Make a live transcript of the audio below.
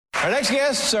Our next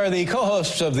guests are the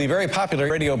co-hosts of the very popular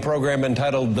radio program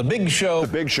entitled The Big Show.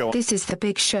 The Big Show. This is The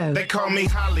Big Show. They call me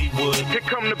Hollywood. Here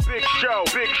come the Big Show.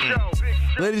 Big Show. Big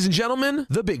Show. Ladies and gentlemen,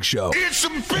 The Big Show. It's a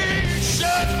big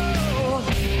show.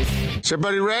 Is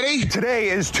everybody ready? Today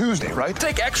is Tuesday, right?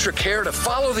 Take extra care to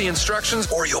follow the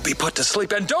instructions or you'll be put to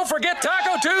sleep. And don't forget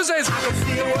Taco Tuesdays.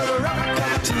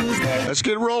 Let's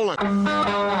get rolling.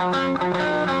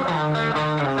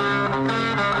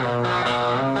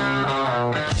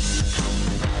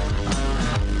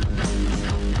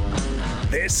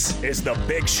 This is The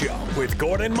Big Show with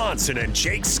Gordon Monson and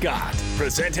Jake Scott,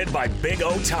 presented by Big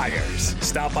O Tires.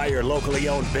 Stop by your locally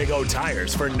owned Big O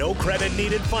Tires for no credit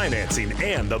needed financing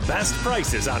and the best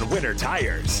prices on winter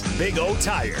tires. Big O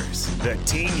Tires, the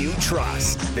team you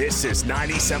trust. This is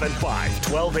 97.5,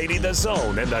 1280 The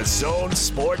Zone and The Zone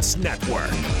Sports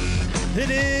Network. It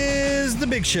is The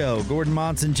Big Show. Gordon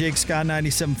Monson, Jake Scott,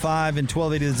 97.5 and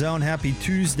 1280 The Zone. Happy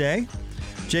Tuesday.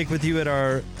 Jake with you at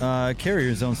our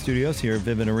Carrier Zone studios here at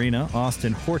Vivint Arena.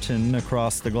 Austin Horton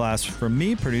across the glass from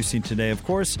me, producing today, of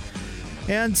course.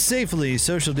 And safely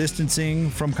social distancing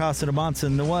from Casa de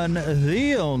Monson, the one,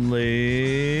 the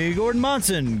only, Gordon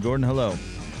Monson. Gordon, hello.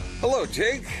 Hello,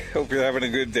 Jake. Hope you're having a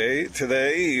good day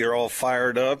today. You're all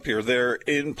fired up. You're there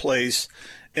in place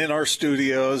in our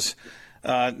studios,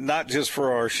 not just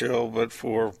for our show, but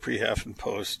for pre-half and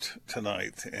post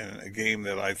tonight, and a game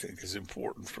that I think is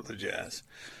important for the Jazz.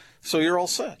 So you're all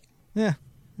set. Yeah,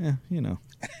 you know.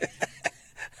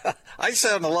 I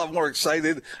sound a lot more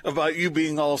excited about you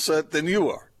being all set than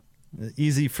you are.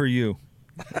 Easy for you,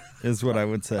 is what I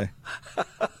would say.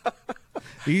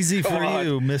 Easy for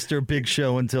you, Mr. Big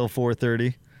Show, until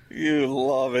 4:30. You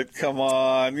love it. Come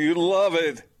on. You love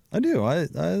it. I do. I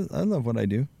love what I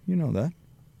do. You know that.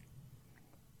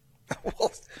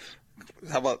 Well,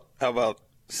 how about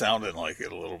sounding like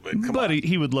it a little bit? Come but on.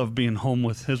 he would love being home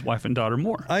with his wife and daughter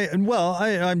more.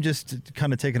 I'm just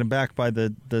kind of taken aback by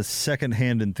the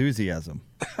secondhand enthusiasm.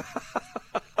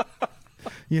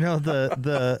 You know,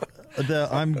 the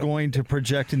I'm going to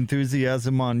project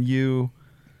enthusiasm on you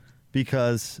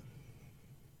because,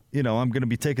 you know, I'm going to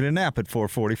be taking a nap at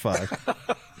 4:45.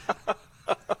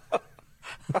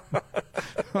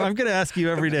 I'm going to ask you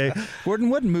every day, Gordon,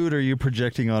 what mood are you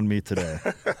projecting on me today?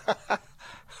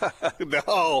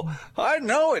 No, I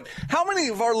know it. How many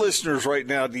of our listeners right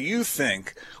now do you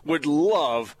think would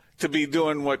love to be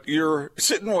doing what you're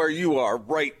sitting where you are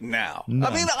right now?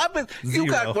 None. I mean, you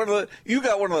got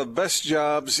one of the best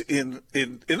jobs in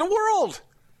the world.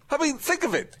 I mean, think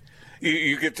of it.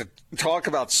 You get to talk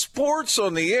about sports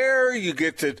on the air. You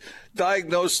get to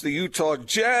diagnose the Utah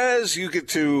Jazz. You get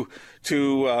to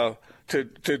do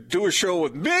a show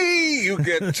with me. You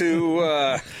get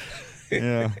to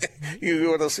Yeah.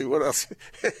 What else?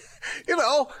 You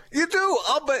know, you do.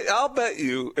 I'll bet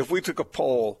you if we took a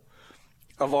poll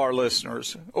of our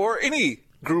listeners or any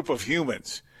group of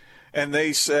humans, and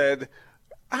they said,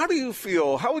 "How do you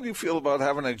feel? How would you feel about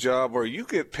having a job where you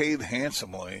get paid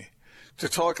handsomely to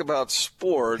talk about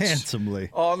sports Handsomely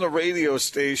on the radio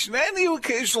station, and you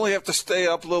occasionally have to stay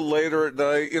up a little later at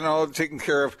night, you know, taking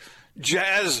care of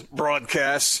Jazz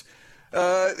broadcasts.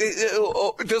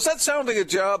 Does that sound like a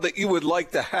job that you would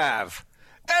like to have?"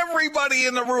 Everybody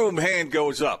in the room, hand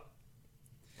goes up.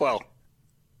 Well,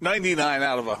 99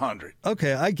 out of 100.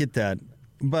 Okay, I get that.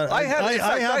 But I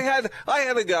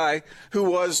had a guy who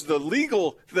was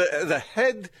the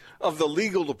head of the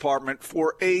legal department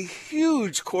for a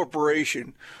huge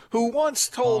corporation who once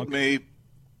told me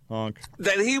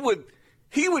that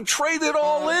he would trade it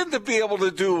all in to be able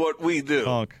to do what we do.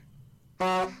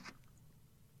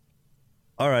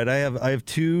 All right, I have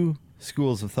two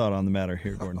schools of thought on the matter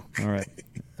here, Gordon. All right,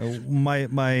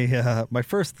 my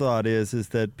first thought is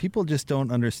that people just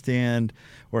don't understand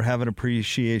or have an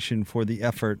appreciation for the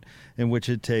effort in which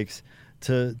it takes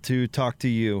to talk to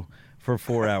you for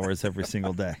 4 hours every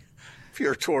single day.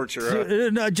 Pure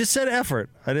torture. No, I just said effort.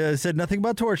 I said nothing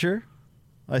about torture.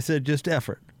 I said just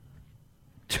effort.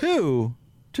 Two.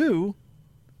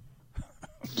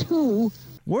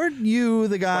 Weren't you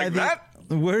the guy Like that?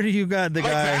 Where do you got the Like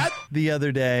guy that? the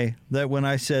other day that when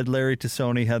I said Larry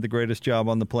Tassoni had the greatest job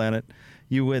on the planet,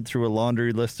 you went through a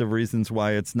laundry list of reasons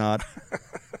why it's not?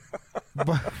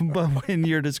 but when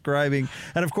you're describing,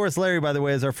 and of course Larry, by the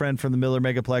way, is our friend from the Miller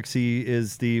Megaplex. He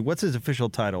is what's his official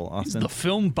title, Austin? He's the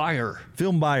film buyer.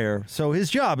 Film buyer. So his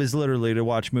job is literally to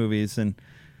watch movies, and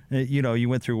you know, you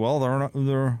went through, well,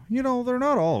 they're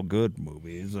not all good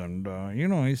movies, and you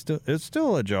know, it's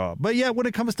still a job. But yet, when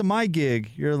it comes to my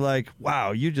gig, you're like,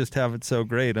 wow, you just have it so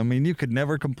great. I mean, you could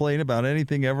never complain about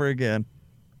anything ever again.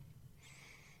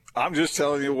 I'm just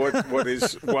telling you what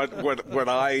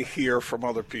I hear from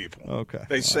other people. Okay.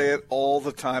 They say it all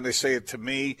the time. They say it to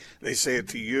me. They say it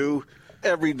to you.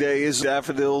 Every day is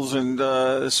daffodils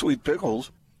and sweet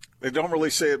pickles. They don't really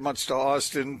say it much to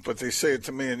Austin, but they say it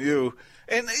to me and you.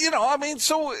 And,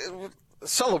 so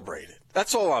celebrate it.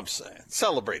 That's all I'm saying.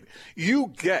 Celebrate it.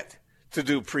 You get to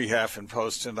do pre-half and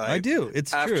post tonight. I do.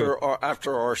 It's true. true.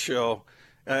 After our show.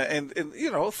 And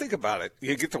think about it.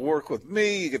 You get to work with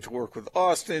me. You get to work with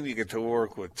Austin. You get to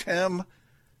work with Tim.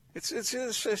 It's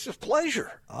just a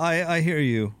pleasure. I hear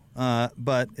you,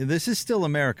 but this is still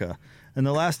America. And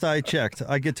the last I checked,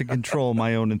 I get to control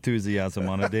my own enthusiasm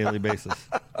on a daily basis.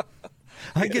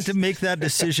 I get to make that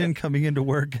decision coming into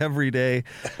work every day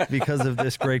because of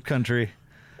this great country.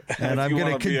 And I'm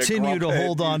going to continue to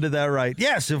hold on to that right.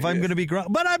 Yes, if I'm going to be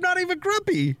grumpy. But I'm not even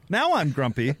grumpy. Now I'm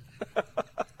grumpy.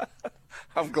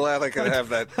 I'm glad I could have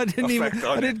that I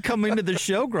didn't come into the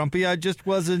show grumpy. I just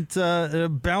wasn't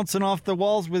bouncing off the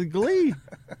walls with glee.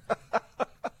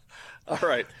 All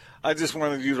right. I just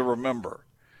wanted you to remember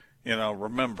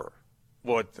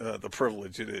what the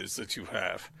privilege it is that you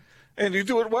have. And you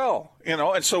do it well,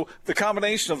 And so the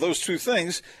combination of those two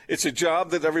things, it's a job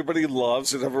that everybody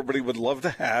loves, that everybody would love to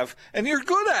have, and you're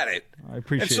good at it. I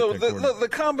appreciate that. And so that, the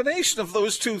combination of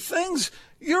those two things,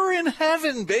 you're in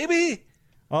heaven, baby.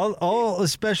 I'll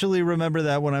especially remember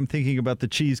that when I'm thinking about the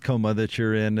cheese coma that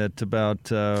you're in at about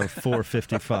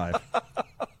 4:55.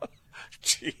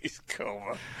 Cheese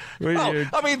coma.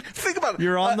 Think about it.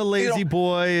 You're on the lazy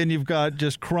boy, and you've got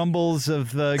just crumbles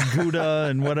of Gouda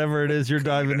and whatever it is you're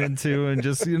diving into, and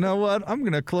just, you know what? I'm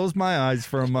going to close my eyes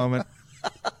for a moment.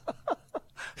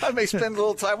 I may spend a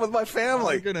little time with my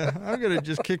family. I'm gonna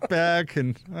just kick back,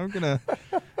 and I'm gonna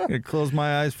close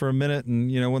my eyes for a minute,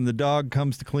 and when the dog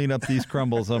comes to clean up these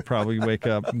crumbles, I'll probably wake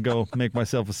up and go make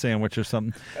myself a sandwich or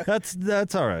something.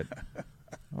 That's all right.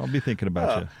 I'll be thinking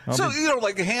about you.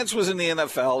 Like Hans was in the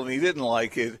NFL and he didn't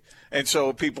like it, and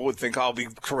so people would think, I'll be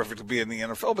terrific to be in the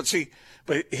NFL.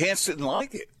 But Hans didn't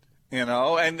like it,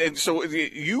 and so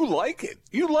you like it.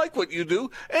 You like what you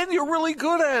do, and you're really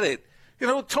good at it.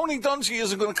 Tony Dungy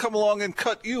isn't going to come along and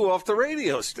cut you off the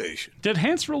radio station. Did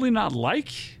Hans really not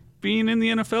like being in the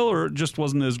NFL, or it just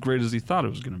wasn't as great as he thought it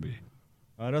was going to be?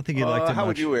 I don't think he liked it much. How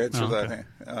would you answer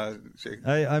that, Jake?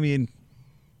 I mean,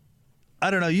 I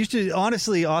don't know. You should,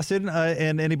 honestly, Austin,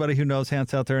 and anybody who knows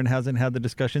Hans out there and hasn't had the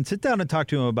discussion, sit down and talk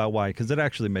to him about why, because it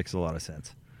actually makes a lot of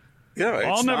sense.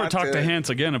 Yeah, I'll never talk to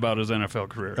Hans again about his NFL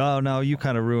career. Oh, no, you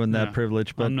kind of ruined that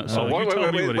privilege. But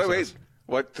wait.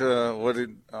 What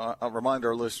did remind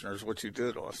our listeners what you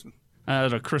did, Austin?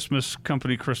 At a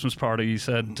company Christmas party, he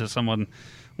said to someone,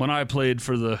 when I played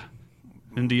for the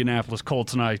Indianapolis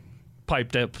Colts and I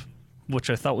piped up, which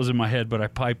I thought was in my head, but I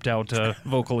piped out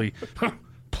vocally,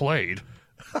 played.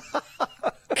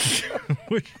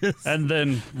 And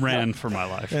then ran for my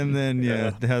life. And then,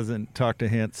 hasn't talked to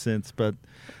Hans since. But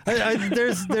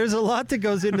there's a lot that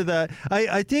goes into that.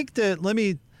 I think that, let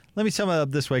me sum it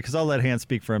up this way, because I'll let Hans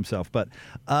speak for himself. But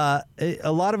a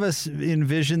lot of us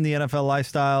envision the NFL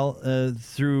lifestyle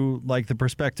through like the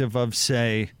perspective of,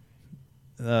 say,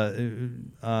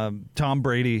 Tom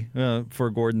Brady, for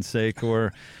Gordon's sake,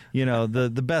 or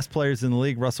the best players in the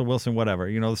league, Russell Wilson, whatever.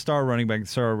 The star running back, the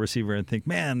star receiver, and think,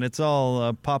 man, it's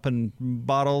all popping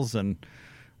bottles and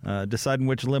deciding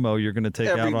which limo you're going to take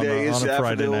every out on a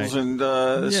Friday night.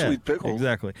 And sweet pickles.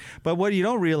 Exactly. But what you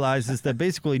don't realize is that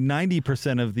basically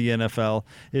 90% of the NFL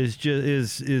is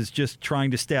just trying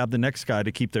to stab the next guy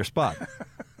to keep their spot.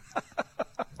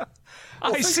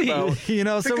 I see. So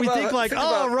we think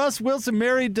Russ Wilson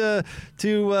married to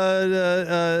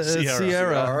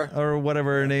Sierra or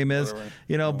whatever her name is.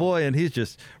 Boy, and he's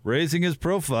just raising his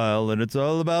profile, and it's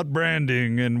all about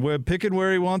branding and we're picking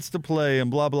where he wants to play and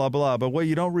blah, blah, blah. But what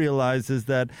you don't realize is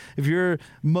that if you're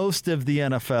most of the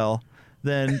NFL,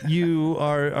 then you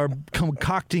are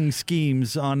concocting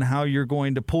schemes on how you're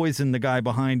going to poison the guy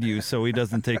behind you so he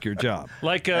doesn't take your job.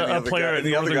 Like a player in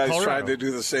Northern Colorado. The other guy's trying to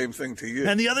do the same thing to you.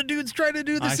 And the other dude's trying to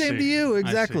do the same to you.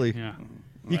 Exactly. Yeah.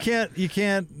 You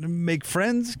can't make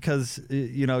friends because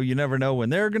you never know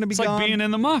when they're going to be gone. It's like being in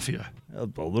the mafia. A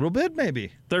little bit,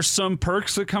 maybe. There's some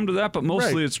perks that come to that, but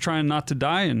mostly it's trying not to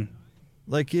die. And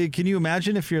like, can you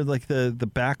imagine if you're like the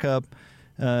backup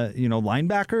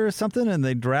linebacker or something, and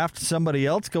they draft somebody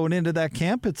else going into that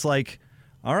camp? It's like,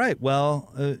 all right,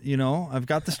 well, I've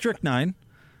got the strychnine,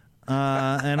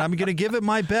 and I'm going to give it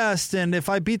my best, and if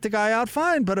I beat the guy out,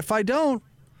 fine, but if I don't,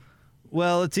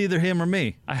 well, it's either him or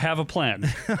me. I have a plan.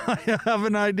 I have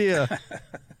an idea.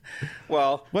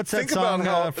 Well, what's that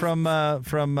song from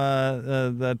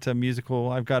that musical,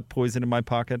 I've Got Poison in My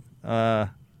Pocket?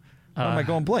 Why am I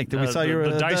going blank? Did we saw your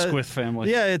the Dysquith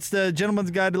family? Yeah, it's the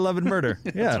Gentleman's Guide to Love and Murder.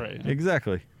 Yeah, right.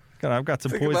 Exactly. God, I've got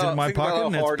some Think poison in my think about pocket, how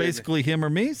and it's hard it- basically him or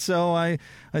me. So I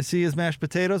see his mashed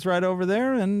potatoes right over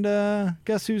there, and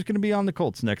guess who's going to be on the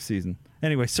Colts next season?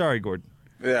 Anyway, sorry, Gordon.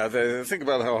 Yeah, think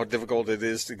about how difficult it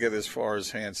is to get as far as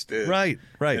Hans did. Right.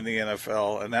 In the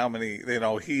NFL, and how many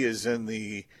he is in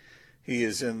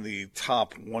the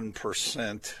top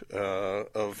 1%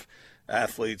 of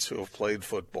athletes who have played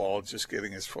football, just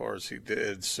getting as far as he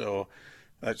did. So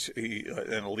that's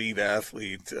an elite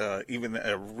athlete. Even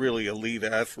a really elite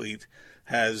athlete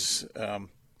has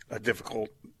a difficult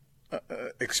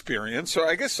experience. So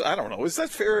I guess, I don't know. Is that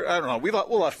fair? I don't know.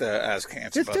 We'll have to ask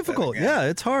Hans It's about difficult. that again. Yeah,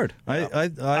 it's hard. Yeah.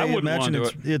 I wouldn't imagine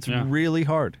wanna do it's it. Yeah. really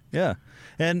hard. Yeah.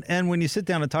 And when you sit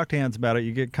down and talk to Hans about it,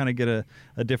 you get a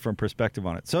different perspective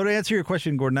on it. So to answer your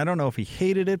question, Gordon, I don't know if he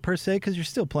hated it per se, because you're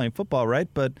still playing football, right?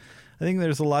 But I think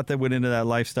there's a lot that went into that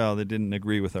lifestyle that didn't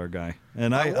agree with our guy.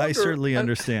 And I certainly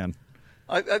understand.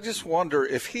 I just wonder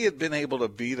if he had been able to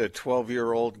beat a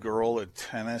 12-year-old girl at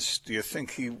tennis, do you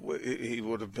think he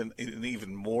would have been an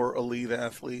even more elite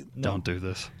athlete? Don't do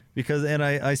this. Because, and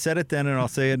I said it then and I'll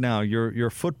say it now, your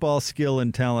football skill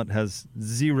and talent has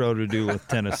zero to do with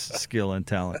tennis skill and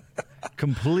talent.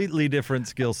 Completely different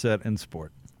skill set and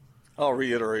sport. I'll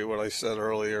reiterate what I said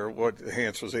earlier. What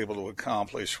Hans was able to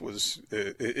accomplish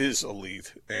is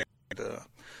elite. And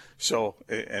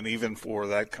even for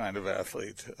that kind of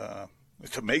athlete,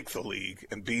 to make the league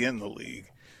and be in the league,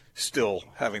 still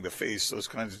having to face those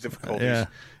kinds of difficulties. Yeah.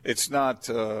 It's not,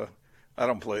 I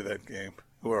don't play that game,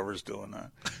 whoever's doing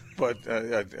that. But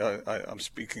I'm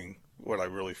speaking what I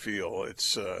really feel.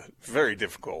 It's very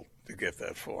difficult to get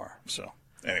that far. So,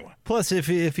 anyway. Plus, if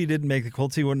he didn't make the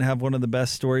Colts, he wouldn't have one of the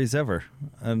best stories ever.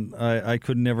 And I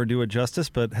could never do it justice,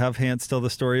 but have Hans tell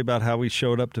the story about how he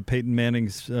showed up to Peyton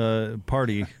Manning's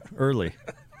party early.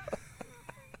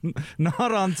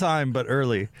 Not on time, but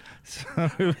early. So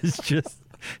it was just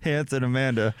Hans and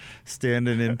Amanda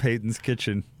standing in Peyton's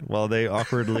kitchen while they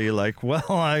awkwardly I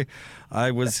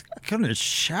was going to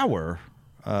shower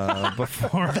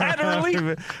before. That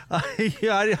early?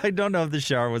 I don't know if the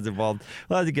shower was involved.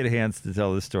 We'll have to get Hans to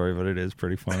tell the story, but it is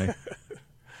pretty funny.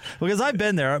 Because I've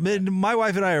been there. I mean, my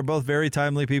wife and I are both very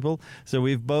timely people, so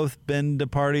we've both been to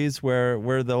parties where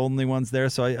we're the only ones there,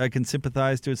 so I can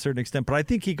sympathize to a certain extent. But I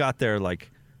think he got there,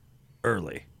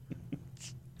 early.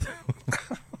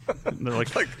 They're like,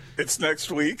 It's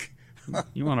next week.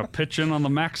 you want to pitch in on the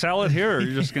mac salad here, or are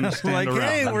you just going to stand around?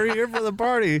 Hey, we're here for the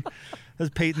party.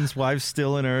 As Peyton's wife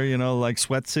still in her,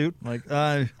 sweatsuit.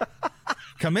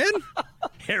 Come in.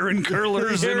 Hair and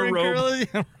curlers in a Hair and robe. curly.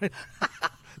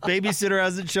 Babysitter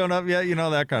hasn't shown up yet,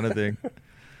 that kind of thing.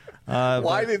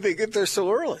 Why did they get there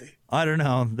so early? I don't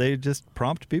know. They just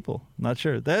prompt people. Not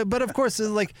sure. But of course,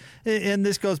 and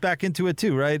this goes back into it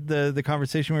too, right? The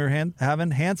conversation we were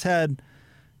having. Hans had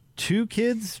 2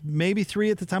 kids, maybe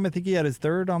 3 at the time. I think he had his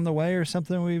 3rd on the way or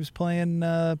something. We was playing in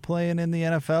the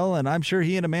NFL, and I'm sure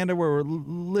he and Amanda were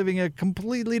living a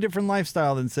completely different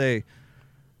lifestyle than, say,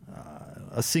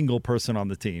 a single person on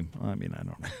the team. I mean, I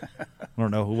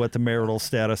don't know what the marital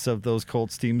status of those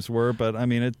Colts teams were, but I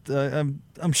mean,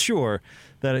 I'm sure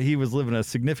that he was living a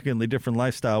significantly different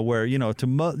lifestyle where,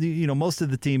 most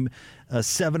of the team,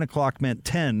 7 o'clock meant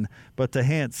 10, but to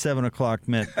Hans, 7 o'clock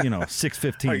meant,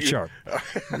 6:15 sharp.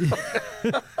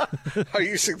 Are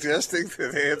you suggesting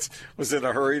that Hans was in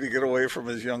a hurry to get away from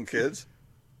his young kids?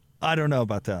 I don't know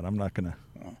about that. I'm not gonna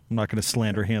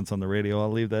slander Hans on the radio.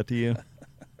 I'll leave that to you.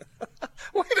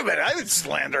 Wait a minute, I didn't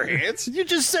slander Hans. You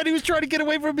just said he was trying to get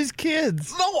away from his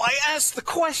kids. No, I asked the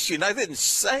question. I didn't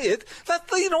say it.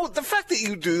 The fact that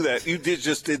you do that,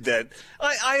 just did that.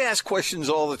 I ask questions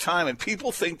all the time, and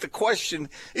people think the question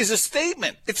is a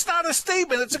statement. It's not a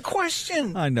statement. It's a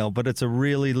question. I know, but it's a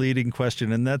really leading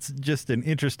question, and that's just an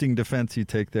interesting defense you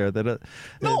take there.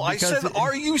 No, I said,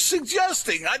 are you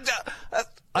suggesting?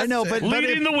 I know, but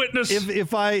Leading the witness.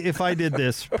 If I did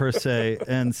this per se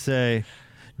and say,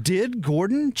 did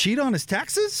Gordon cheat on his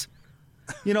taxes?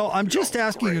 I'm just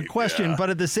asking a question,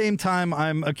 but at the same time,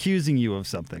 I'm accusing you of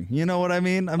something. You know what I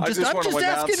mean? I'm just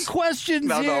asking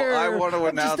questions here. No, I want to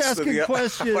announce to the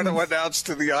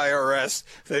IRS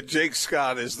that Jake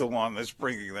Scott is the one that's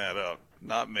bringing that up,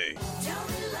 not me.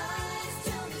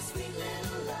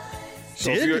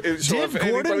 Did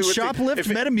Gordon shoplift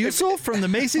Metamucil from the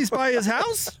Macy's by his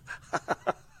house?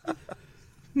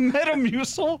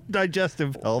 Metamucil?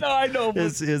 Digestive health. No, I know, but-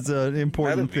 is an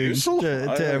important thing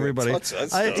Metamucil? to everybody. It's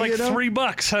It's like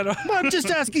 $3. I'm just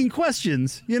asking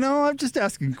questions. I'm just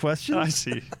asking questions. I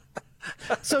see.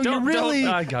 So Don't-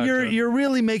 I gotcha. you're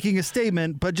really making a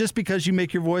statement, but just because you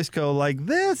make your voice go like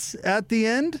this at the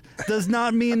end does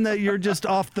not mean that you're just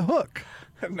off the hook.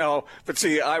 No, but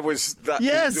see, I was.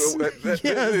 Yes.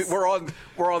 Yes. We're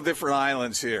on different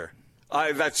islands here.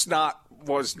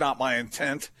 Was not my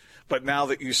intent. But now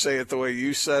that you say it the way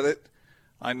you said it,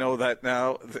 I know that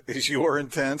now is your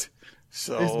intent.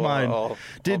 So It's mine. I'll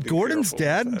Did be Gordon's careful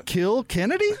with dad that. kill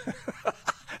Kennedy?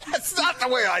 That's not the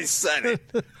way I said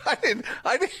it. I didn't.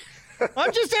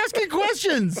 I'm just asking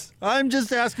questions. Jake,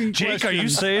 questions. are you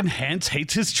saying Hans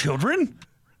hates his children?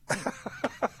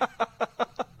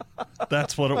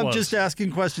 That's what it I'm was. just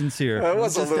asking questions here. It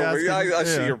was a I'm just little bit. asking- I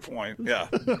see yeah. your point. Yeah,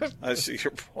 I see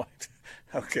your point.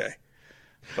 Okay,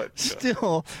 but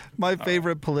Still, my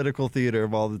favorite political theater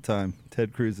of all the time.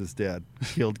 Ted Cruz's dad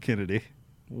killed Kennedy.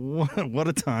 What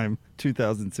a time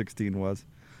 2016 was.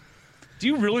 Do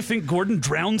you really think Gordon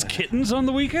drowns kittens on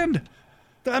the weekend?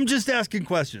 I'm just asking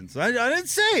questions. I didn't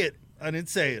say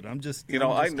it. I'm just. you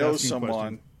know, I'm I just know asking someone.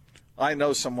 questions. I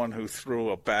know someone who threw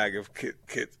a bag of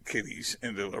kitties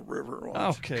into a river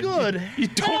once. Okay. Good You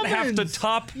don't have to heavens.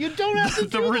 top You don't have to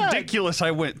the do that. ridiculous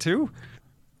I went to.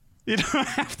 You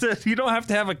don't have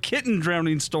to have a kitten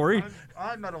drowning story.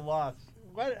 I'm at a loss.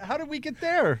 How did we get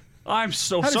there? I'm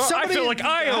so How did sorry. I somebody- feel like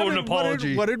I how owe an did-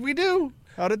 apology. What did we do?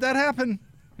 How did that happen?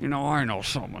 You know, I know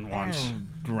someone once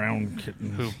Drowned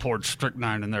kittens. who poured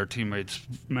strychnine in their teammates'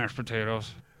 mashed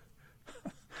potatoes.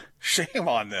 Shame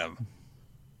on them.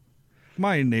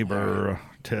 My neighbor,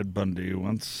 Ted Bundy,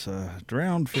 once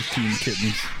drowned 15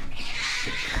 kittens.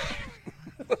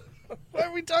 Why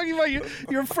are we talking about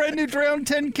your friend who drowned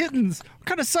 10 kittens? What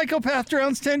kind of psychopath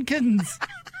drowns 10 kittens?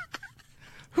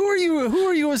 Who are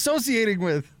you associating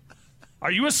with?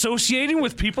 Are you associating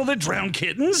with people that drown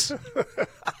kittens?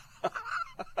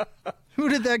 Who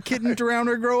did that kitten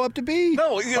drowner grow up to be?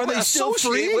 No, you Are they still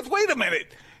associate free? with. Wait a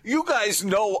minute. You guys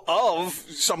know of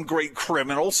some great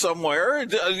criminal somewhere.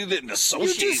 You didn't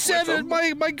associate You just said with it,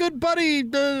 them. my good buddy.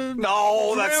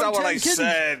 No, that's drowned not what 10 I kittens.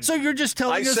 said. So you're just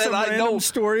telling I us said some I random know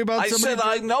story about I somebody? said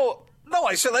I know. No,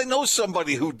 I said I know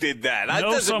somebody who did that. That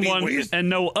Know doesn't mean someone we- and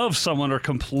know of someone are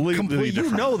completely You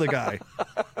different. know the guy.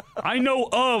 I know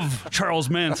of Charles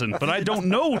Manson, but I don't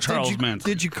know Charles Manson.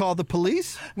 Did you call the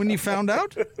police when you found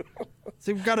out?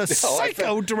 So we've got a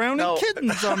psycho drowning no.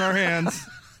 kittens on our hands.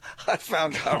 I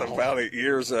found out about it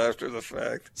years after the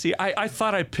fact. See, I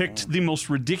thought I picked the most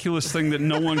ridiculous thing that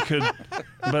no one could,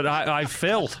 but I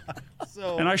failed.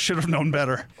 So, And I should have known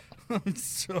better.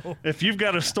 so If you've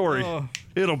got a story,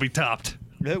 it'll be topped.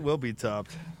 it will be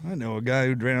topped. I know a guy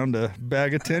who drowned a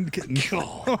bag of 10 kittens.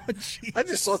 Oh, gee. I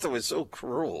just thought that was so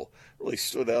cruel. It really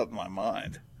stood out in my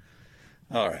mind.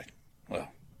 All right.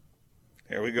 Well,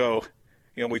 here we go.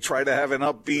 You know, we try to have an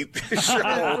upbeat show.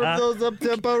 From those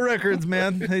up-tempo records,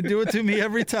 man. They do it to me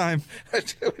every time.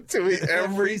 Do it to me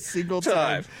every single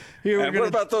time. Here we're and gonna what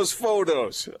about those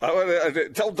photos?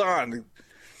 Tell Don.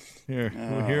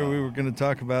 here we were going to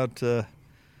talk about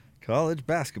college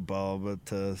basketball,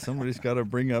 but somebody's got to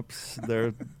bring up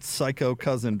their psycho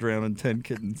cousin drowning 10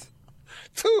 kittens.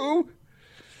 Two.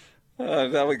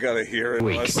 Now we got to hear it.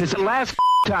 This is the last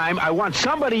time I want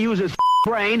somebody to use his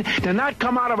brain to not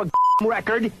come out of a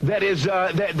record that is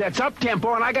that's up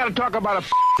tempo, and I got to talk about a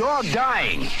dog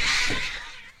dying.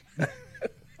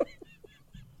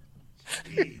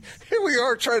 Here we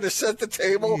are trying to set the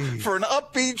table for an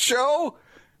upbeat show,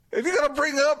 and you got to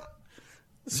bring up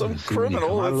some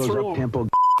criminal When you come out of that those threw. up tempo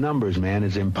numbers, man,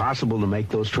 it's impossible to make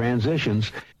those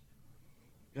transitions.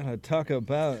 Gonna talk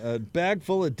about a bag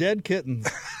full of dead kittens.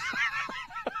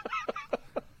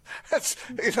 That's,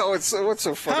 what's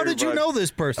so funny. How did you about- know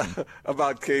this person?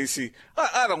 about Casey?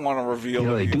 I don't want to reveal. You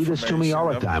know, they any do this to me all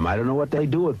the information. time. I don't know what they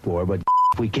do it for, but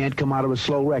if we can't come out of a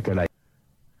slow record,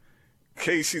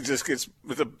 Casey just gets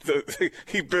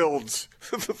he builds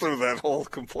through that whole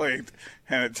complaint,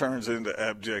 and it turns into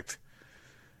abject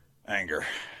anger.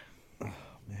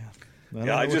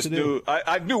 Yeah, I just knew.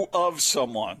 I knew of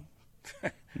someone.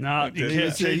 No, you You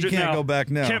can't change you it can't now. go back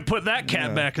now. Can't put that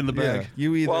cat back in the bag. Yeah,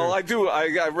 you either Well, I do. I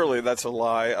really, that's a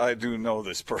lie. I do know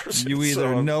this person. you either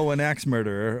so- know an axe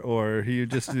murderer or you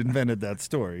just invented that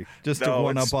story just to No,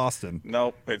 one it's- up Austin.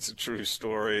 Nope, it's a true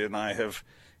story, and I have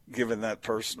given that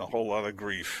person a whole lot of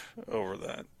grief over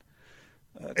that.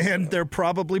 And they're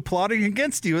probably plotting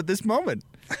against you at this moment.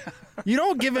 You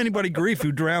don't give anybody grief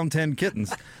who drowned 10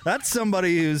 kittens. That's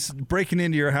somebody who's breaking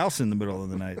into your house in the middle of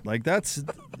the night. Like that's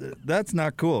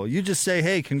not cool. You just say,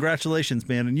 "Hey, congratulations,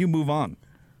 man," and you move on.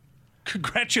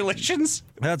 Congratulations.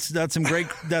 That's some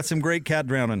great cat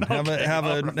drowning. Have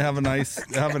a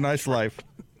nice life.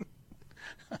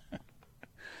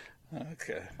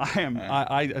 Okay. I am.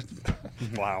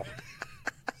 Wow.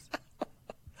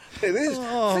 It is.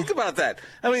 Think about that.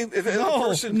 I mean, if a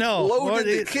person loaded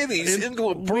the kiddies into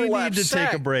a burlap We need to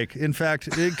sack. take a break. In fact,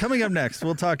 coming up next,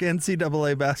 we'll talk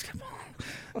NCAA basketball.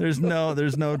 There's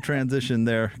no transition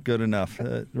there. Good enough.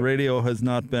 Radio has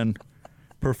not been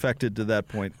perfected to that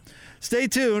point. Stay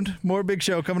tuned. More Big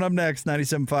Show coming up next.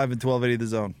 97.5 and 1280 The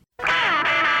Zone. When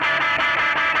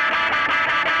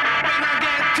I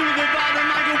get to the bottom,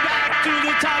 I go back to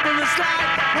the top of the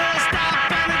slide. We'll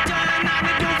stop and a turn and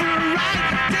I go for a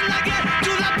ride till I get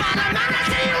to the bottom and I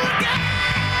see you again.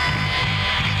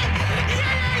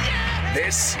 Yeah.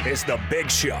 This is The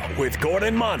Big Show with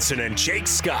Gordon Monson and Jake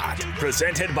Scott,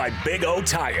 presented by Big O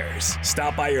Tires.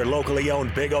 Stop by your locally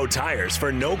owned Big O Tires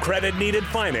for no credit needed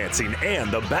financing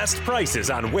and the best prices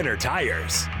on winter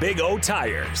tires. Big O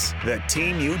Tires, the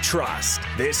team you trust.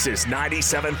 This is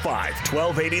 97.5,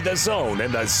 1280 The Zone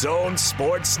and the Zone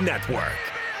Sports Network.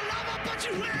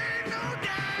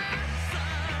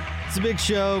 It's a Big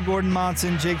Show. Gordon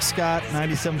Monson, Jake Scott,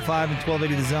 97.5 and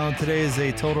 1280 The Zone. Today is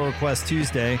a Total Request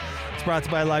Tuesday. It's brought to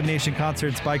you by Live Nation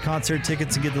Concerts. Buy concert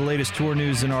tickets and get the latest tour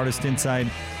news and artist insight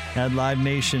at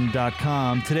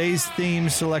livenation.com. Today's theme,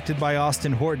 selected by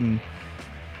Austin Horton,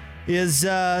 is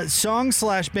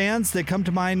songs/bands that come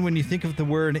to mind when you think of the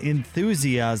word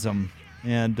enthusiasm.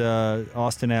 And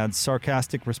Austin adds,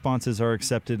 sarcastic responses are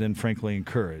accepted and frankly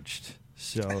encouraged.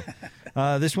 So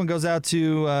this one goes out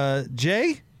to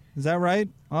Jay. Is that right,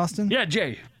 Austin? Yeah,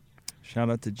 Jay.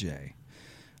 Shout out to Jay.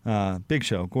 Big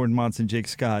Show. Gordon Monson, Jake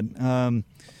Scott. Are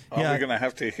we going to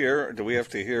have to hear? Do we have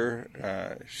to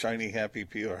hear "Shiny Happy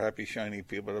People" or "Happy Shiny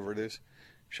People," whatever it is?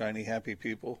 "Shiny Happy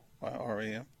People" by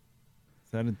R.E.M.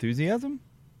 Is that enthusiasm?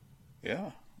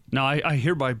 Yeah. No, I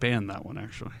hereby ban that one,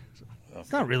 actually. So.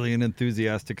 It's not really an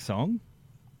enthusiastic song.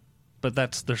 But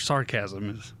that's their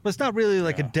sarcasm. But it's not really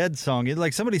like a dead song.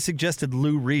 Like somebody suggested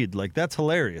Lou Reed. Like, that's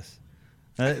hilarious.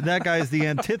 That guy is the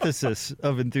antithesis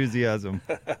of enthusiasm.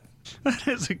 That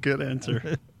is a good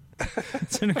answer.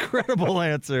 It's an incredible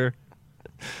answer.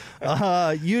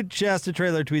 Shasta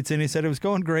Trailer tweets in. He said it was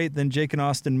going great. Then Jake and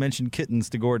Austin mentioned kittens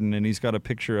to Gordon, and he's got a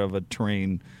picture of a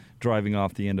train driving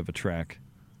off the end of a track.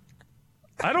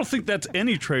 I don't think that's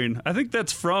any train. I think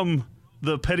that's from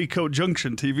the Petticoat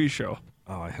Junction TV show.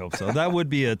 Oh, I hope so. That would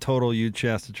be a total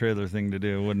Shasta Trailer thing to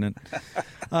do, wouldn't it?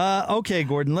 Okay,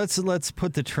 Gordon, let's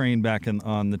put the train back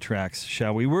on the tracks,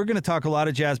 shall we? We're going to talk a lot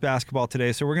of Jazz basketball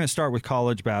today, so we're going to start with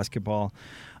college basketball.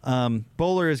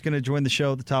 Bowler is going to join the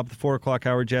show at the top of the 4 o'clock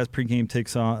hour. Jazz pregame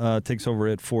takes over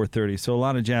at 4:30, so a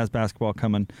lot of Jazz basketball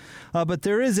coming. But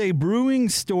there is a brewing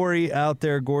story out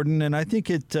there, Gordon, and I think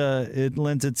it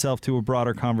lends itself to a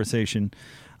broader conversation.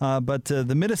 But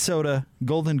the Minnesota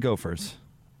Golden Gophers.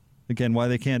 Again, why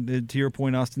they can't, to your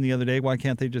point, Austin, the other day, why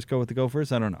can't they just go with the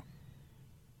Gophers? I don't know.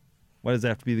 Why does it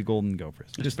have to be the Golden Gophers?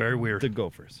 It's just very weird. The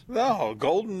Gophers. No,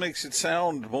 Golden makes it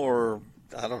sound more,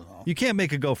 I don't know. You can't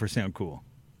make a Gopher sound cool.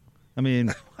 I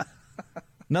mean,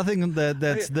 nothing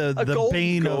that's the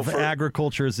bane of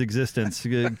agriculture's existence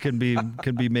can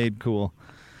be made cool.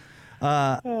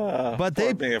 But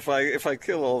Pardon me if I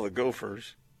kill all the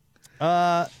Gophers.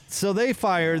 So they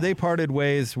parted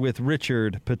ways with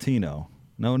Richard Pitino.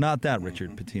 No, not that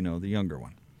Richard Pitino, the younger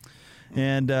one.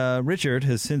 And Richard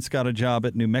has since got a job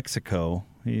at New Mexico.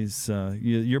 He's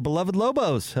your beloved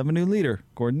Lobos have a new leader,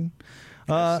 Gordon.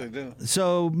 Yes, they do.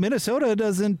 So Minnesota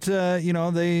doesn't,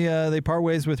 they part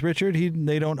ways with Richard.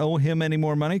 They don't owe him any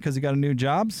more money because he got a new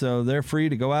job. So they're free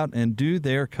to go out and do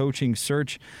their coaching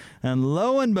search. And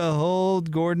lo and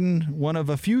behold, Gordon, one of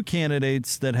a few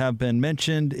candidates that have been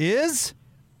mentioned is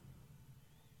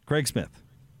Craig Smith.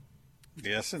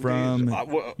 Yes, indeed.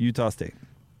 From Utah State.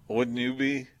 Wouldn't you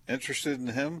be interested in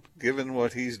him, given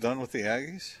what he's done with the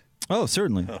Aggies? Oh,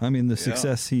 certainly. I mean, the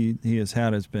success he has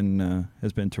had has been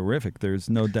terrific. There's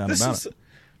no doubt about it.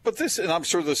 But and I'm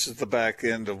sure this is the back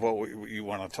end of what you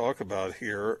want to talk about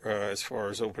here, as far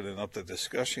as opening up the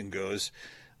discussion goes.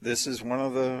 This is one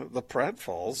of the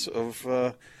pratfalls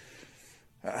of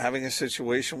having a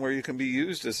situation where you can be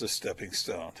used as a stepping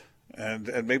stone.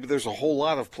 And maybe there's a whole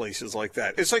lot of places like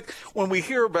that. It's like when we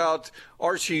hear about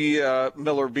Archie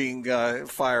Miller being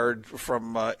fired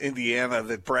from Indiana,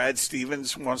 that Brad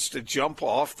Stevens wants to jump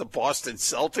off the Boston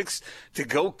Celtics to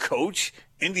go coach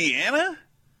Indiana?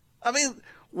 I mean,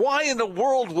 why in the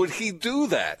world would he do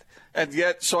that? And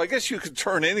yet, so I guess you could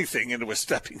turn anything into a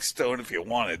stepping stone if you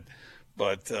wanted.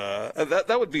 But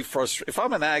that would be frustrating. If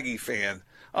I'm an Aggie fan,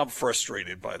 I'm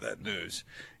frustrated by that news.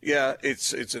 Yeah,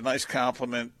 it's a nice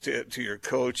compliment to your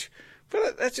coach,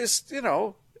 but that's just,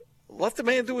 let the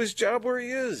man do his job where he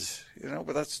is,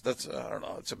 but that's I don't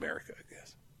know, it's America, I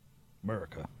guess.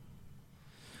 America.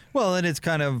 Well, and it's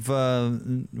kind of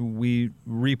we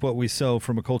reap what we sow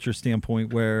from a culture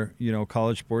standpoint, where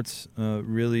college sports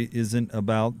really isn't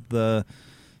about the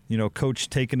coach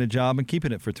taking a job and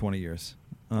keeping it for 20 years.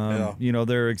 There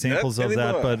are examples of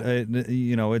that, but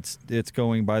it's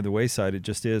going by the wayside. It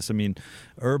just is. I mean,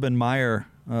 Urban Meyer,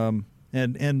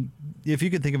 and if you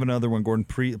could think of another one, Gordon,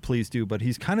 please do. But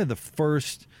he's kind of the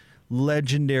first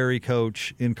legendary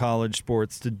coach in college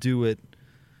sports to do it.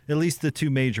 At least the two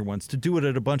major ones, to do it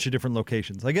at a bunch of different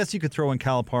locations. I guess you could throw in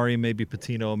Calipari, maybe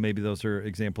Pitino, maybe those are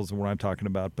examples of what I'm talking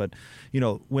about. But,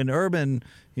 when Urban,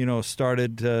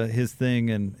 started his thing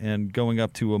and going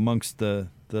up to amongst the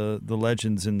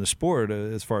legends in the sport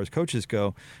as far as coaches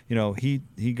go,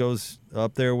 he goes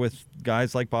up there with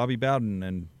guys like Bobby Bowden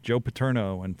and Joe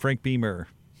Paterno and Frank Beamer,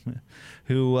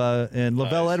 who and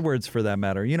Lavelle Edwards for that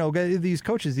matter. These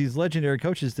coaches, these legendary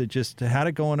coaches that just had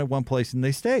it going at one place and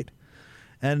they stayed.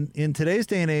 And in today's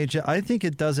day and age, I think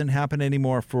it doesn't happen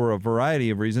anymore for a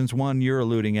variety of reasons. One, you're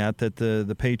alluding at that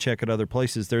the paycheck at other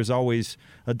places, there's always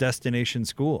a destination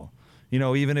school.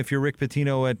 Even if you're Rick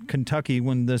Pitino at Kentucky,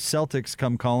 when the Celtics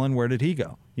come calling, where did he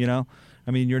go? I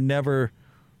mean, you're never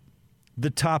the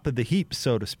top of the heap,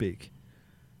 so to speak.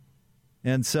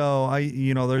 And so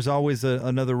there's always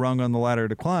another rung on the ladder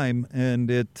to climb, and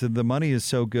the money is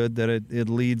so good that it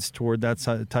leads toward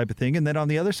that type of thing. And then on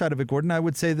the other side of it, Gordon, I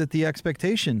would say that the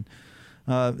expectation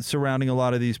surrounding a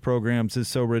lot of these programs is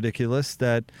so ridiculous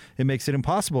that it makes it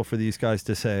impossible for these guys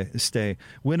to stay.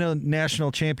 Win a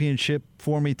national championship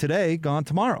for me today, gone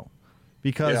tomorrow.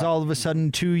 Because all of a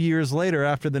sudden, 2 years later,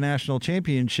 after the national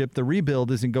championship, the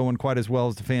rebuild isn't going quite as well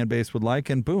as the fan base would like,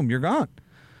 and boom, you're gone.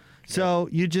 So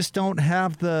you just don't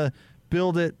have the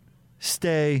build it,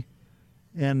 stay,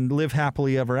 and live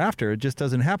happily ever after. It just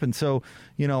doesn't happen. So,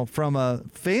 from a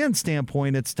fan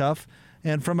standpoint, it's tough.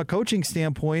 And from a coaching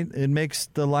standpoint, it makes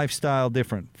the lifestyle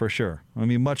different for sure. I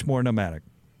mean, much more nomadic.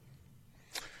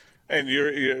 And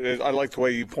I like the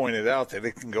way you pointed out that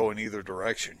it can go in either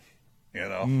direction.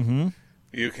 Mm-hmm.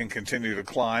 You can continue to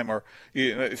climb, or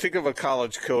think of a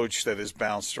college coach that has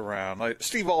bounced around, like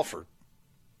Steve Alford.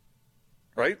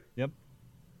 Right? Yep.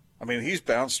 I mean, he's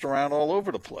bounced around all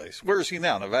over the place. Where is he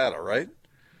now? Nevada, right?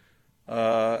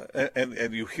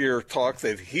 And you hear talk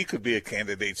that he could be a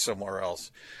candidate somewhere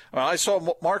else. I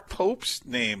saw Mark Pope's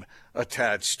name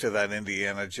attached to that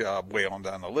Indiana job way on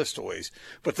down the list of ways.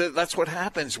 But that's what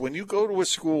happens when you go to a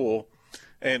school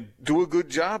and do a good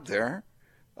job there.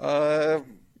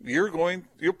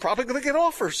 You're probably going to get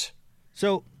offers.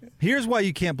 So here's why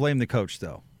you can't blame the coach,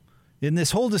 though. In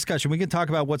this whole discussion, we can talk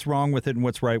about what's wrong with it and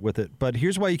what's right with it. But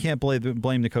here's why you can't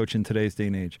blame the coach in today's day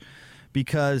and age.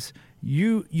 Because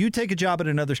you take a job at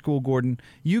another school, Gordon,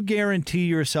 you guarantee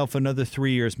yourself another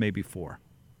 3 years, maybe 4.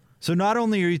 So not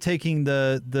only are you taking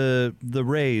the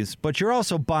raise, but you're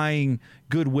also buying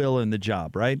goodwill in the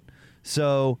job, right?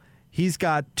 So he's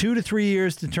got 2 to 3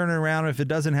 years to turn it around. If it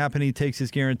doesn't happen, he takes his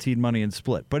guaranteed money and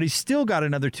split. But he's still got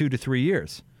another 2 to 3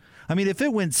 years. I mean, if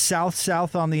it went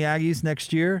south on the Aggies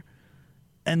next year,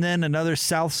 and then another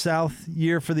south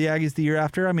year for the Aggies the year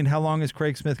after, I mean, how long is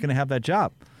Craig Smith going to have that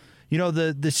job?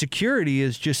 The security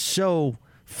is just so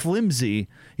flimsy,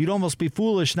 you'd almost be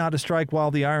foolish not to strike while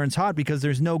the iron's hot, because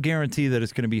there's no guarantee that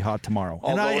it's going to be hot tomorrow.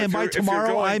 And by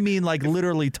tomorrow, I mean like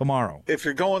literally tomorrow. If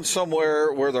you're going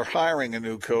somewhere where they're hiring a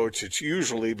new coach, it's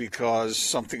usually because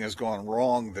something has gone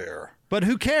wrong there. But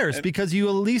who cares? Because you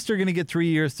at least are going to get 3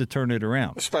 years to turn it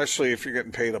around. Especially if you're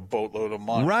getting paid a boatload of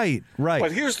money. Right.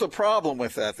 But here's the problem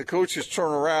with that. The coaches turn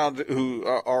around who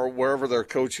are wherever they're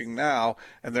coaching now,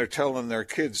 and they're telling their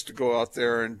kids to go out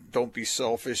there and don't be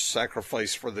selfish,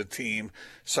 sacrifice for the team,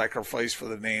 sacrifice for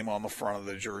the name on the front of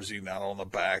the jersey, not on the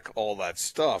back, all that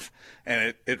stuff.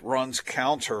 And it runs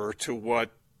counter to what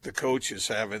the coaches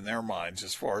have in their minds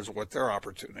as far as what their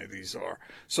opportunities are.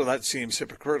 So that seems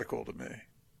hypocritical to me.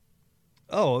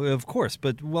 Oh, of course,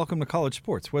 but welcome to college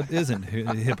sports. What isn't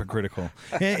hypocritical?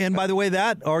 And by the way,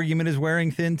 that argument is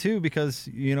wearing thin too, because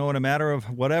in a matter of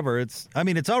whatever, it's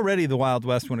already the Wild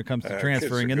West when it comes to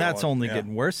transferring, and that's only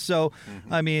getting worse. So,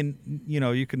 I mean,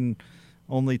 you can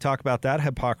only talk about that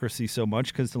hypocrisy so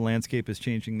much because the landscape is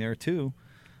changing there too.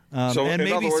 So, and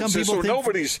maybe some people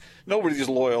think nobody's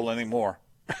loyal anymore,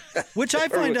 which I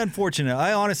find unfortunate.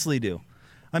 I honestly do.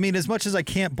 I mean, as much as I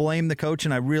can't blame the coach,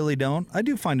 and I really don't, I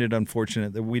do find it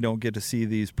unfortunate that we don't get to see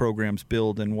these programs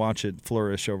build and watch it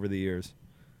flourish over the years.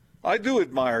 I do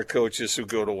admire coaches who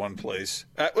go to one place.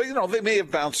 They may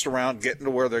have bounced around getting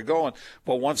to where they're going,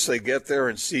 but once they get there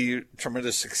and see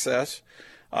tremendous success,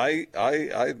 I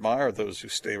admire those who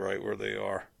stay right where they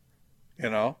are.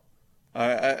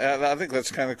 I think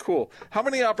that's kind of cool. How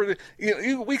many opportunities?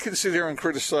 We can sit here and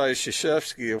criticize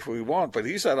Krzyzewski if we want, but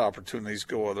he's had opportunities to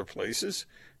go other places,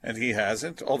 and he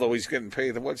hasn't. Although he's getting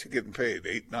paid, what's he getting paid?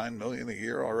 $8-9 million a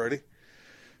year already.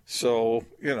 So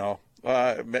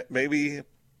maybe.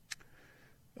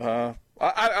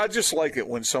 I just like it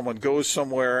when someone goes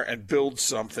somewhere and builds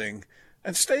something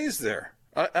and stays there.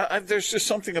 There's just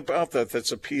something about that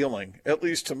that's appealing, at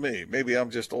least to me. Maybe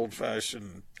I'm just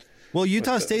old-fashioned. Well,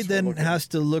 Utah State then has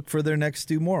to look for their next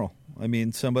Stu Morrill. I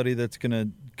mean, somebody that's going to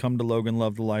come to Logan,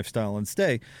 love the lifestyle, and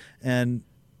stay. And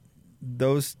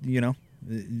those, do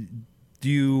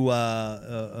you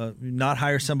not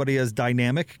hire somebody as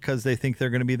dynamic because they think they're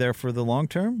going to be there for the long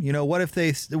term? What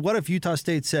if Utah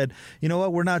State said, you know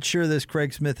what, we're not sure this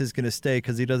Craig Smith is going to stay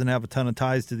because he doesn't have a ton of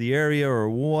ties to the area or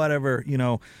whatever,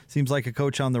 seems like a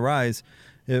coach on the rise.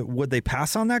 Would they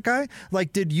pass on that guy?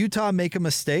 Like, did Utah make a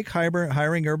mistake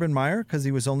hiring Urban Meyer because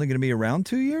he was only going to be around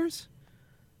 2 years?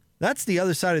 That's the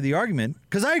other side of the argument.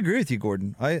 Because I agree with you,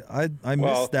 Gordon. I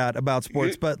missed that about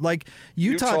sports. But,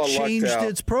 Utah changed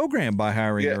its program by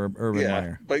hiring Urban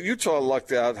Meyer. But Utah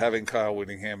lucked out having Kyle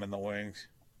Whittingham in the wings,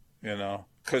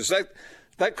 Because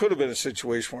that could have been a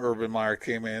situation where Urban Meyer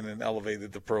came in and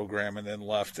elevated the program and then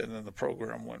left, and then the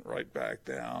program went right back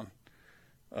down.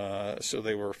 So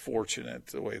they were fortunate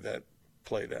the way that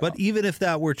played out. But even if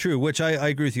that were true, which I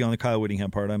agree with you on the Kyle Whittingham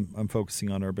part, I'm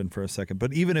focusing on Urban for a second.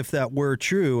 But even if that were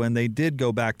true and they did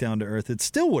go back down to earth, it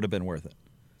still would have been worth it.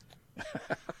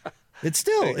 It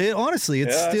still would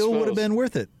have been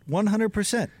worth it,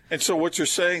 100%. And so what you're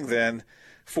saying then,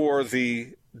 for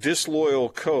the disloyal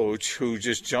coach who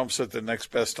just jumps at the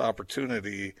next best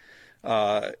opportunity,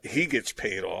 he gets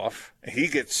paid off. He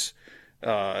gets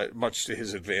much to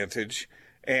his advantage.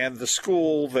 And the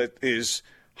school that is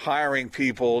hiring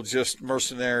people, just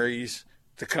mercenaries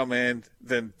to come in,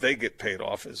 then they get paid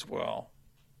off as well.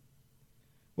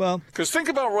 Well, because think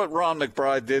about what Ron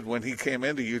McBride did when he came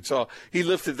into Utah. He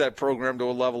lifted that program to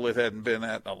a level it hadn't been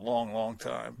at in a long, long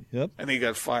time. Yep. And he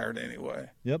got fired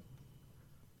anyway. Yep.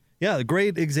 Yeah, a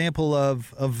great example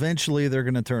of eventually they're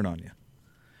going to turn on you.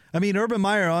 I mean, Urban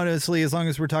Meyer, honestly, as long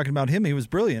as we're talking about him, he was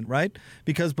brilliant, right?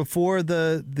 Because before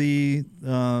the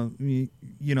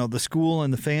school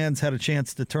and the fans had a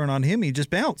chance to turn on him, he just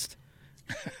bounced.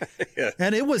 Yeah,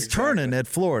 and it was turning at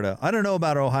Florida. I don't know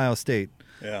about Ohio State,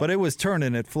 but it was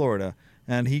turning at Florida,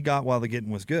 and he got while the getting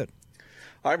was good.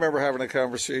 I remember having a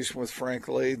conversation with Frank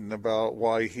Layden about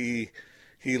why he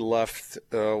left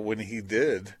when he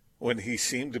did. When he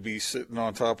seemed to be sitting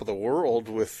on top of the world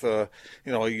with, a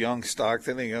young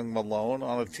Stockton, a young Malone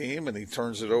on a team, and he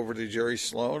turns it over to Jerry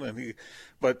Sloan. I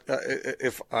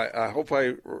hope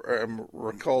I am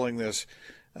recalling this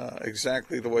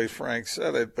exactly the way Frank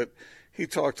said it, but he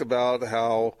talked about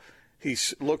how he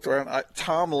looked around.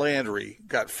 Tom Landry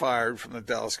got fired from the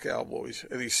Dallas Cowboys,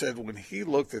 and he said when he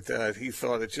looked at that, he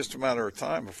thought it's just a matter of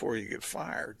time before you get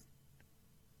fired.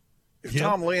 If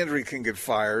Tom Landry can get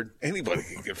fired, anybody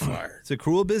can get fired. It's a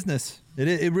cruel business.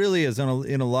 It really is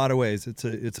in a lot of ways.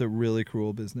 It's a really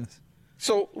cruel business.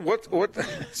 So what?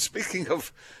 Speaking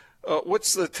of,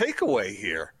 what's the takeaway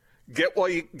here? Get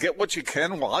what you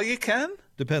can while you can.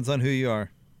 Depends on who you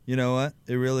are. You know what?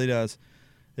 It really does.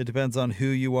 It depends on who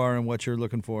you are and what you're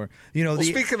looking for.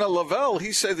 Speaking of Lavelle,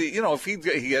 he said that, if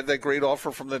he had that great offer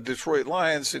from the Detroit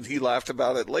Lions, and he laughed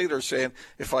about it later, saying,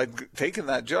 if I'd taken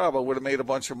that job, I would have made a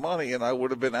bunch of money and I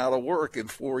would have been out of work in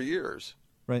 4 years.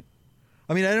 Right.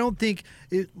 I mean, I don't think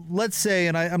let's say,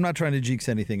 and I'm not trying to jinx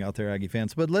anything out there, Aggie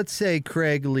fans, but let's say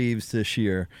Craig leaves this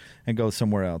year and goes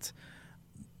somewhere else.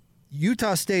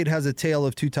 Utah State has a tale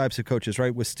of two types of coaches,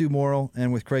 right? With Stu Morrill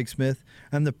and with Craig Smith.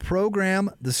 And the program,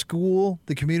 the school,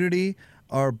 the community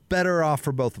are better off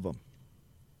for both of them.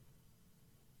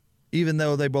 Even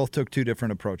though they both took two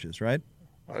different approaches, right?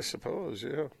 I suppose,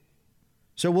 yeah.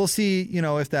 So we'll see,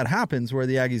 if that happens, where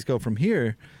the Aggies go from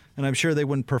here. And I'm sure they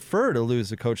wouldn't prefer to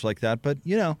lose a coach like that. But,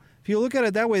 if you look at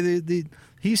it that way,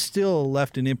 he still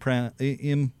left an imprint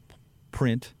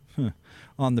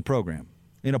on the program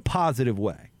in a positive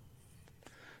way.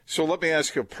 So let me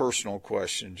ask you a personal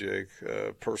question, Jake.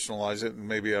 Personalize it, and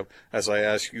maybe as I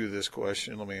ask you this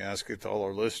question, let me ask it to all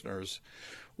our listeners.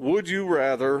 Would you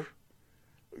rather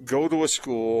go to a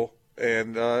school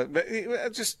and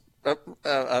just a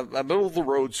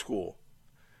middle-of-the-road school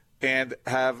and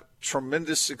have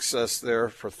tremendous success there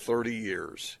for 30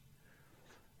 years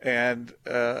and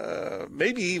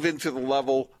maybe even to the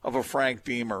level of a Frank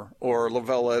Beamer or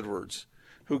Lavelle Edwards,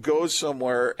 who goes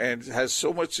somewhere and has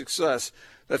so much success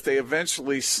that they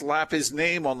eventually slap his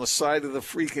name on the side of the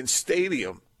freaking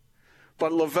stadium.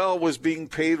 But Lavelle was being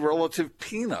paid relative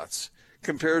peanuts.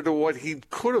 compared to what he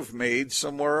could have made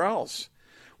somewhere else.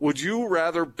 Would you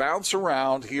rather bounce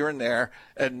around here and there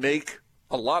and make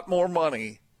a lot more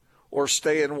money, or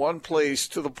stay in one place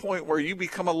to the point where you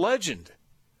become a legend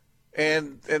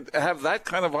and have that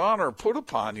kind of honor put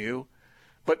upon you,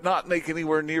 but not make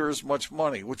anywhere near as much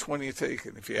money? Which one are you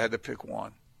taking if you had to pick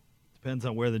one? Depends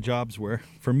on where the jobs were.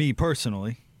 For me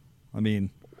personally, I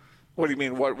mean. What do you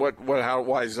mean?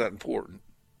 Why is that important?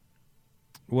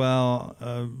 Well,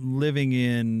 living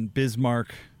in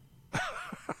Bismarck.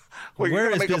 Well,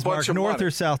 where is Bismarck? North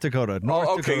or South Dakota?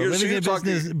 North Dakota. Living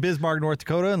in Bismarck, North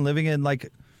Dakota, and living in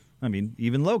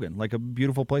even Logan, like a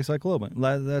beautiful place like Logan.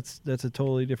 That's a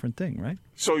totally different thing, right?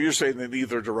 So you're saying in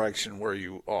either direction where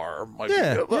you are might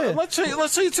yeah, be. Yeah. Let's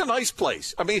say it's a nice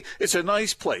place. I mean, it's a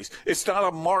nice place. It's not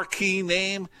a marquee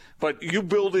name, but you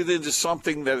build it into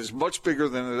something that is much bigger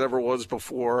than it ever was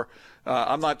before.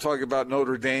 I'm not talking about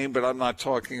Notre Dame, but I'm not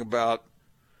talking about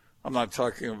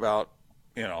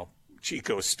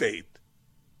Chico State.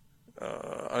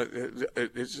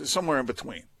 It's somewhere in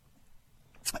between.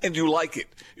 And you like it.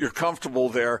 You're comfortable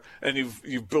there, and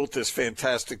you've built this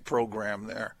fantastic program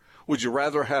there. Would you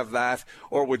rather have that,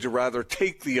 or would you rather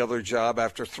take the other job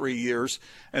after 3 years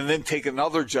and then take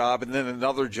another job and then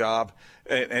another job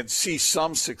and see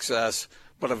some success,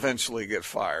 but eventually get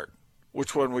fired?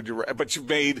 Which one would you? But you've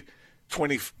made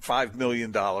 $25 million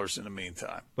in the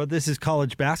meantime. But this is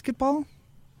college basketball?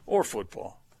 Or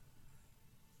football.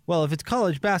 Well, if it's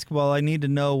college basketball, I need to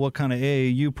know what kind of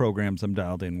AAU programs I'm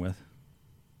dialed in with.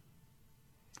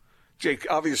 Jake,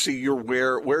 obviously you're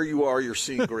where you are, you're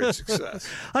seeing great success.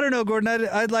 I don't know, Gordon.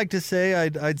 I'd like to say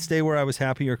I'd stay where I was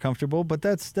happy or comfortable, but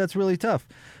that's really tough.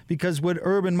 Because would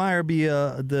Urban Meyer be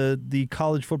the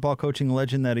college football coaching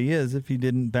legend that he is if he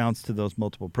didn't bounce to those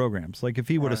multiple programs? Like if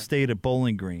he would have stayed at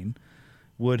Bowling Green,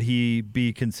 would he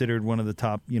be considered one of the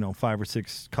top, 5 or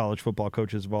 6 college football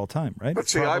coaches of all time, right? But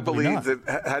see, Probably I believe not.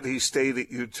 that had he stayed at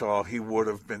Utah, he would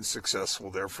have been successful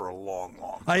there for a long,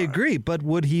 long time. I agree, but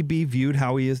would he be viewed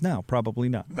how he is now? Probably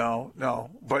not.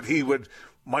 No. But he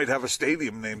might have a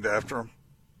stadium named after him.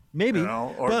 Maybe.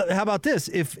 But how about this?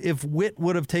 If Witt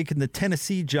would have taken the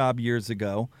Tennessee job years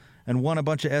ago and won a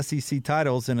bunch of SEC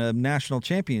titles and a national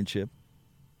championship,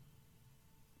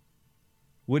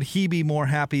 would he be more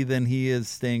happy than he is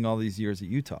staying all these years at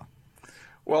Utah?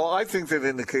 Well, I think that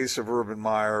in the case of Urban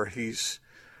Meyer, his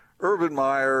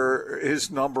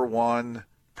number one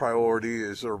priority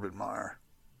is Urban Meyer.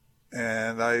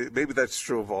 And maybe that's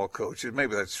true of all coaches.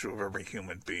 Maybe that's true of every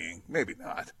human being. Maybe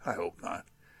not. I hope not.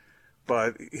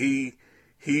 But he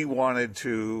wanted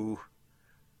to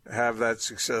have that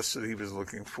success that he was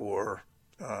looking for.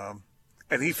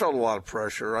 And he felt a lot of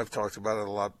pressure. I've talked about it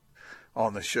a lot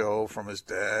on the show from his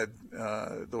dad,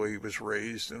 the way he was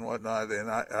raised and whatnot. And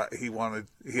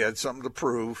he had something to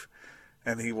prove,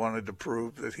 and he wanted to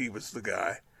prove that he was the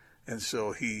guy. And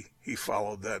so he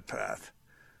followed that path.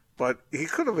 But he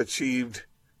could have achieved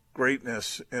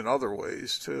greatness in other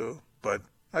ways too. But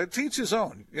I teach his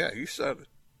own. Yeah, you said it.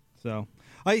 So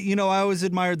I always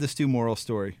admired the Stu Morrill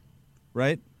story,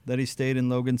 right? That he stayed in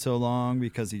Logan so long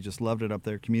because he just loved it up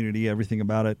there, community, everything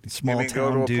about it. Small town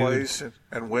go to dude. a place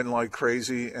and win like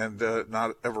crazy and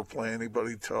not ever play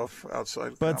anybody tough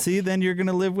outside. But see, then you're going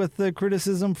to live with the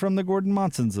criticism from the Gordon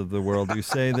Monsons of the world who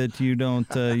say that you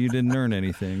didn't earn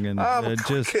anything and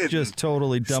just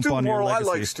totally dump Stu on Morrill, your legacy.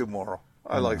 I like Stu Morrill.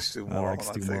 I like Stu Morrill. I like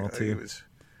Stu Morrill too.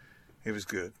 He was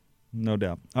good. No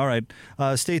doubt. All right.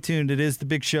 Stay tuned. It is The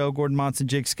Big Show. Gordon Monson,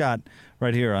 Jake Scott,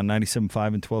 right here on 97.5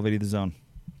 and 1280 The Zone.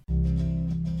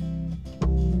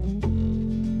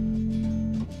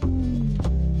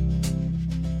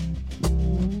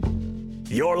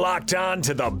 You're locked on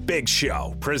to The Big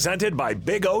Show, presented by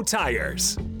Big O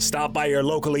Tires. Stop by your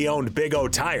locally owned Big O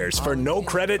Tires for no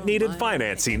credit needed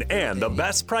financing and the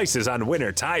best prices on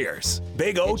winter tires.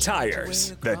 Big O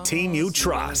Tires, the team you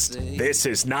trust. This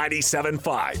is 97.5,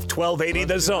 1280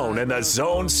 The Zone and The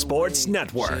Zone Sports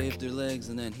Network. Shaved her legs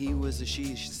and then he was a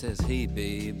she. She says, hey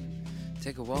babe,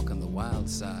 take a walk on the wild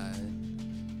side.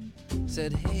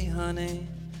 Said, hey honey.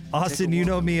 Austin, you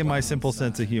know me and my simple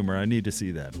sense of humor. I need to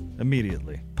see that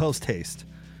immediately. Post haste.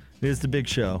 It is The Big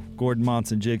Show. Gordon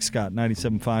Monson, Jake Scott, 97.5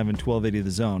 and 1280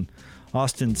 The Zone.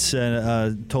 Austin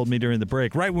told me during the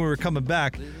break, right when we were coming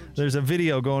back, there's a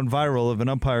video going viral of an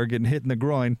umpire getting hit in the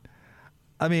groin.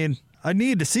 I mean, I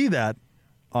need to see that,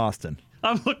 Austin.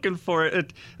 I'm looking for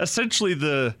it. Essentially,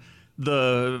 the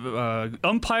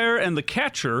umpire and the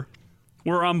catcher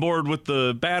were on board with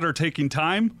the batter taking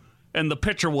time, and the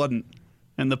pitcher wasn't.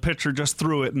 And the pitcher just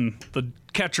threw it, and the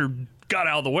catcher got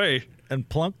out of the way. And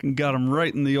plunk? And got him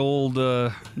right in the old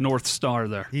North Star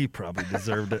there. He probably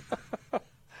deserved it.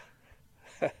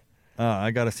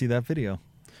 I got to see that video.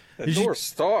 The North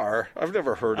Star? I've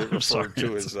never heard it referred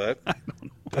to as that.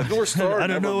 The North Star I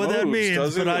don't know what never that moves, means,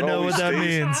 does it? but I It know always what that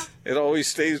stays- means. It always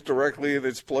stays directly in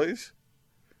its place?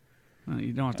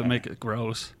 You don't have to make it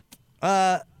gross.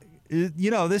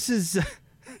 This is.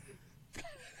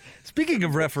 Speaking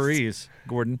of referees,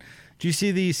 Gordon, do you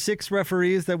see the 6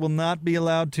 referees that will not be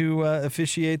allowed to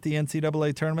officiate the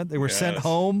NCAA tournament? They were sent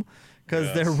home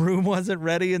because their room wasn't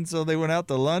ready, and so they went out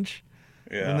to lunch.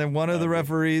 Yeah. And then one of the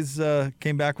referees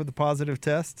came back with a positive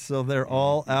test, so they're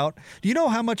all out. Do you know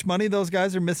how much money those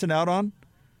guys are missing out on?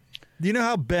 Do you know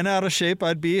how bent out of shape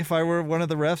I'd be if I were one of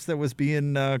the refs that was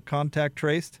being contact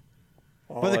traced?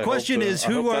 Well, But the question is,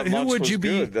 who would you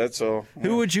be? That's all.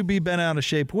 Who would you be bent out of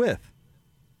shape with?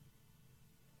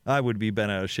 I would be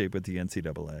bent out of shape with the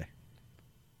NCAA.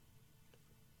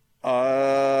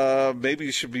 Maybe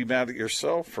you should be mad at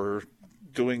yourself for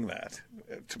doing that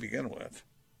to begin with.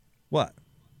 What?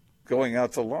 Going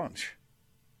out to lunch.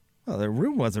 Well, their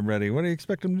room wasn't ready. What do you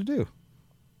expect them to do?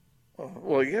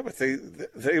 Well, yeah, but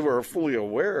they were fully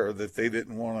aware that they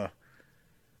didn't want to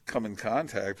come in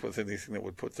contact with anything that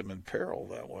would put them in peril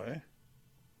that way.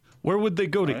 Where would they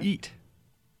go to eat?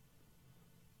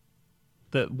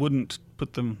 That wouldn't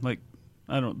put them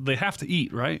they have to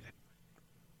eat, right?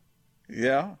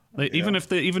 Yeah. Even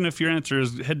if your answer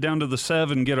is head down to the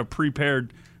 7, get a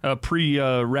prepared,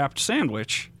 pre-wrapped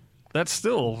sandwich, that's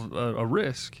still a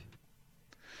risk.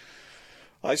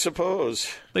 I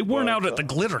suppose. They weren't out at the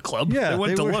Glitter Club. Yeah, they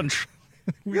went to were- lunch.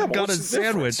 We Yeah, but got a what's the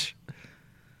difference? sandwich.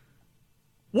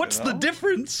 What's the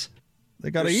difference? They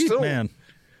got to You're eat, still- man.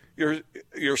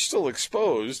 You're still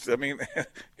exposed. I mean,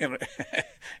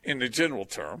 in the general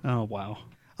term. Oh, wow.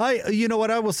 You know what?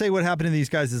 I will say what happened to these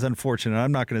guys is unfortunate.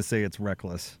 I'm not going to say it's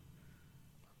reckless.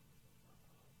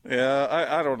 Yeah,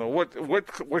 I don't know what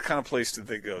kind of place did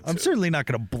they go to? I'm certainly not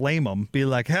going to blame them. Be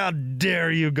like, how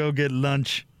dare you go get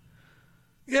lunch?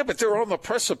 Yeah, but they're on the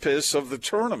precipice of the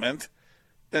tournament,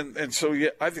 and so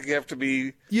I think you have to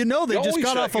be. You know, they just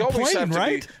got off a plane,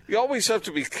 right? You always have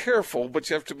to be careful, but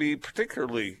you have to be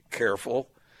particularly careful.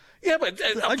 Yeah, but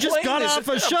I just got off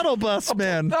a shuttle bus,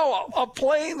 man. No, a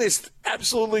plane is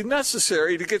absolutely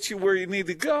necessary to get you where you need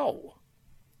to go.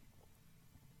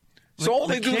 So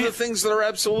only do the things that are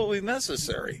absolutely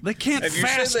necessary. They can't And you say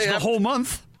fast they the have- whole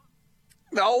month.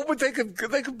 No, but they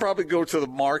could probably go to the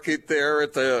market there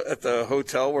at the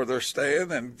hotel where they're staying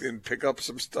and pick up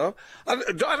some stuff. I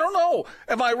don't know.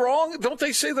 Am I wrong? Don't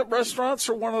they say that restaurants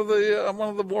are one of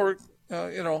the more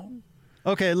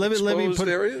Okay, let me exposed put.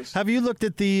 areas? Have you looked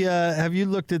at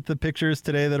the pictures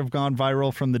today that have gone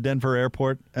viral from the Denver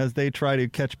airport as they try to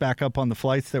catch back up on the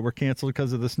flights that were canceled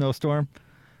because of the snowstorm?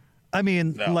 I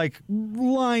mean, like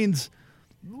lines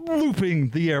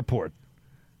looping the airport.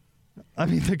 I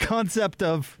mean, the concept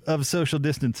of social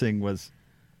distancing was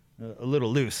a little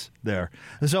loose there.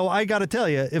 So I got to tell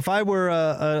you, if I were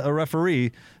a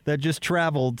referee that just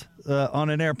traveled on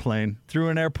an airplane through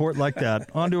an airport like that,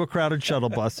 onto a crowded shuttle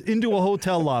bus, into a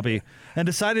hotel lobby, and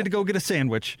decided to go get a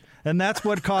sandwich, and that's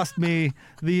what cost me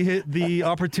the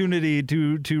opportunity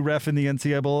to ref in the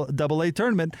NCAA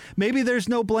tournament, maybe there's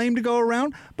no blame to go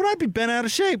around, but I'd be bent out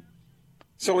of shape.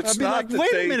 So it's I'd be not like, that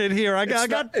wait they- a minute here. I it's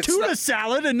got not- tuna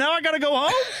salad, and now I got to go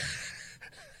home?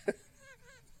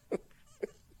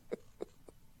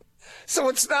 So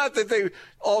it's not that they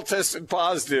all tested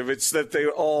positive. It's that they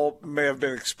all may have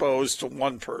been exposed to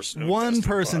one person. One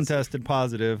person tested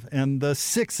positive, and the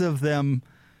 6 of them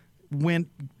went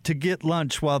to get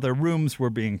lunch while their rooms were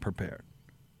being prepared.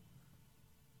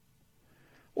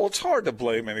 Well, it's hard to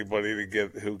blame anybody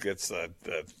who gets that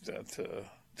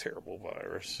terrible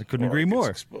virus. I couldn't or agree gets more.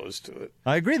 Exposed to it.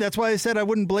 I agree. That's why I said I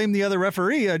wouldn't blame the other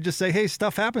referee. I'd just say, hey,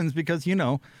 stuff happens because,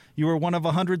 you were one of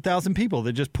 100,000 people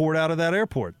that just poured out of that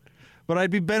airport. But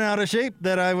I'd be bent out of shape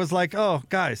that I was like, oh,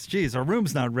 guys, geez, our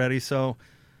room's not ready. So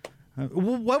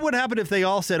what would happen if they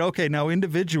all said, okay, now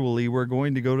individually we're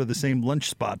going to go to the same lunch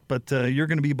spot, but you're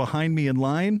going to be behind me in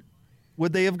line?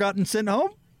 Would they have gotten sent home?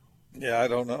 Yeah, I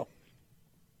don't know.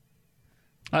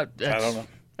 I don't know.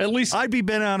 At least I'd be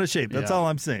bent out of shape. That's Yeah. all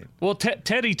I'm saying. Well,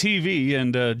 Teddy TV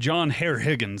and John Hare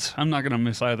Higgins. I'm not going to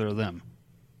miss either of them.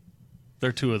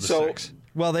 They're 2 of the 6.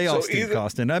 Well, they all So stink, either-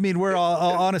 Austin. I mean, we're all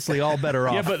honestly all better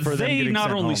off Yeah, but for them they getting not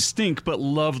sent only home. stink, but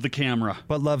love the camera.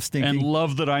 But love stinking. And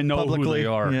love that I know publicly. who they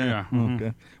are. Yeah. Mhm.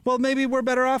 Okay. Well, maybe we're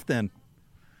better off then.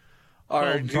 Or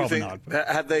Well, do you probably think not,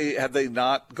 had they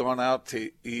not gone out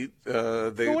to eat,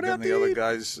 then the other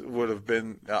guys would have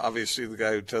been. Obviously, the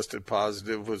guy who tested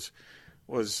positive was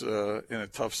in a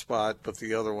tough spot, but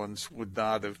the other ones would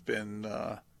not have been,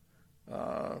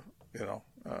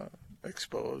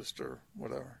 exposed or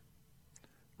whatever.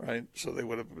 right? So they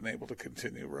would have been able to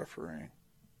continue refereeing.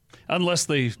 Unless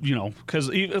they, because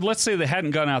let's say they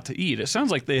hadn't gone out to eat. It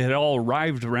sounds like they had all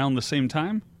arrived around the same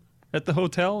time at the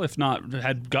hotel, if not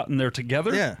had gotten there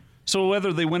together. Yeah. So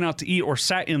whether they went out to eat or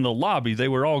sat in the lobby, they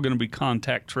were all going to be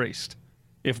contact traced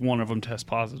if one of them tests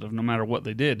positive, no matter what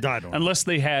they did. I don't know. Unless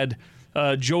they had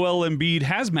Joel Embiid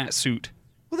hazmat suit.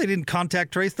 Well, they didn't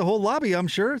contact trace the whole lobby, I'm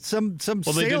sure. Well,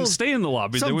 they didn't stay in the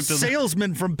lobby. Some They went to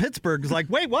salesman from Pittsburgh is like,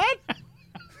 wait, what?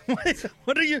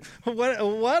 What are you?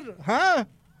 What? Huh?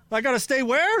 I got to stay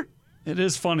where? It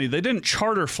is funny. They didn't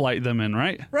charter flight them in,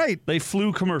 right? Right. They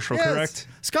flew commercial, Yes. correct?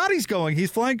 Scotty's going. He's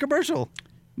flying commercial.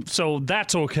 So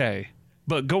that's okay.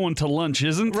 But going to lunch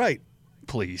isn't? Right.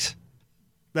 Please.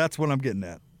 That's what I'm getting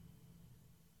at.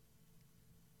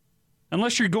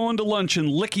 Unless you're going to lunch and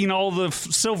licking all the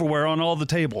silverware on all the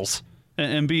tables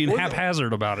and being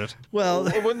haphazard about it. Well,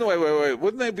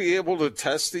 Wouldn't they be able to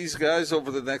test these guys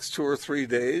over the next 2 or 3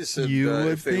 days? And, You would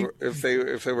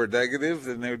if they were negative,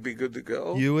 then they would be good to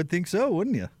go. you would think so,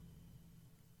 wouldn't you?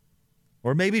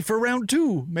 Or maybe for round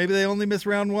 2. Maybe they only missed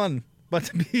round 1. But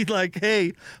to be like,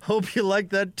 hey, hope you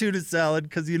like that tuna salad,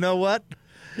 because you know what?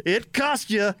 It cost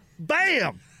you.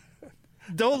 Bam!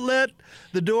 Don't let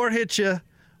the door hit you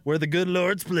where the good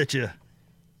Lord split you.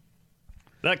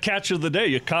 That catch of the day,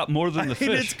 you caught more than the I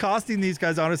mean, fish. it's costing these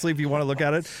guys, honestly, if you want to look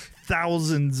at it,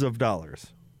 thousands of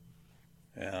dollars.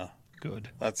 Yeah. Good.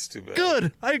 That's too bad.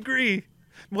 Good. I agree.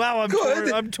 Wow,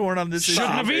 I'm torn on this.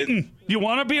 Shouldn't have eaten. You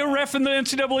want to be a ref in the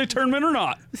NCAA tournament or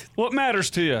not? What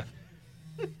matters to you?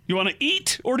 You want to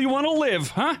eat or do you want to live,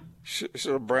 huh? Should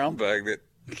have brown bagged it.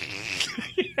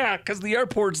 Yeah, because the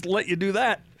airports let you do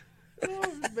that.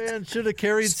 Oh, man, should have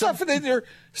carried Stuff it in your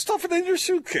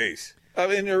suitcase.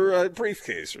 In your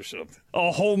briefcase or something.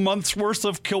 A whole month's worth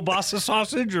of kielbasa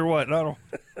sausage or what? I don't.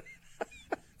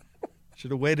 Should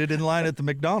have waited in line at the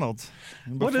McDonald's.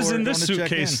 What is in this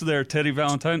suitcase there, Teddy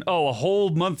Valentine? Oh, a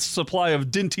whole month's supply of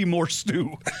Dinty Moore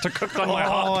stew to cook on my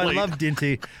hot plate. I love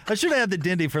Dinty. I should have had the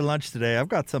Dinty for lunch today. I've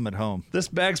got some at home. This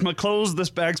bag's my clothes.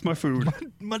 This bag's my food.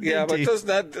 My Yeah, Dinty.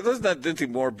 but doesn't that Dinty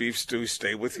Moore beef stew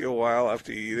stay with you a while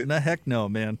after you eat it? The heck no,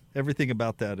 man. Everything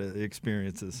about that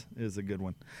experience is a good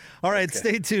one. All right,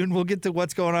 Stay tuned. We'll get to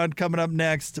what's going on coming up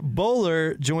next.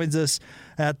 Bowler joins us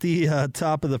at the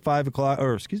top of the 4 o'clock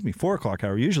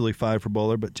hour. Usually 5 for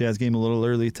Bowler, but Jazz game a little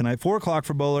early tonight. 4 o'clock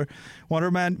for Bowler. Want to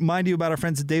remind you about our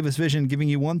friends at Davis Vision, giving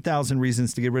you 1,000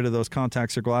 reasons to get rid of those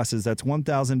contacts or glasses. That's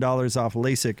 $1,000 off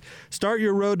LASIK. Start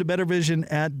your road to better vision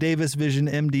at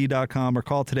davisvisionmd.com or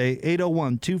call today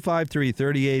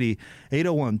 801-253-3080.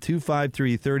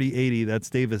 801-253-3080. That's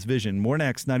Davis Vision. More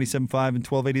next, 97.5 and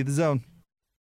 1280 The Zone.